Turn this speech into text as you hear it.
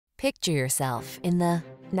Picture yourself in the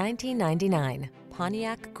 1999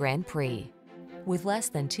 Pontiac Grand Prix. With less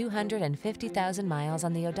than 250,000 miles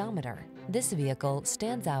on the odometer, this vehicle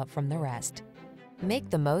stands out from the rest.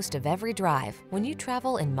 Make the most of every drive when you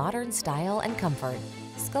travel in modern style and comfort.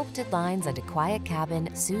 Sculpted lines and a quiet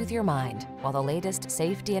cabin soothe your mind, while the latest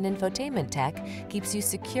safety and infotainment tech keeps you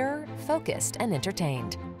secure, focused, and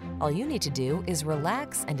entertained. All you need to do is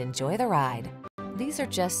relax and enjoy the ride. These are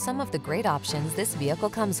just some of the great options this vehicle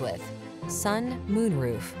comes with: sun,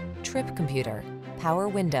 moonroof, trip computer, power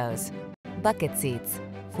windows, bucket seats,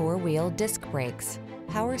 four-wheel disc brakes,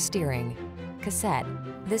 power steering, cassette.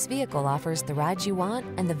 This vehicle offers the ride you want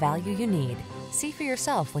and the value you need. See for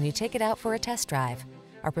yourself when you take it out for a test drive.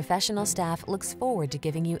 Our professional staff looks forward to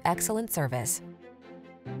giving you excellent service.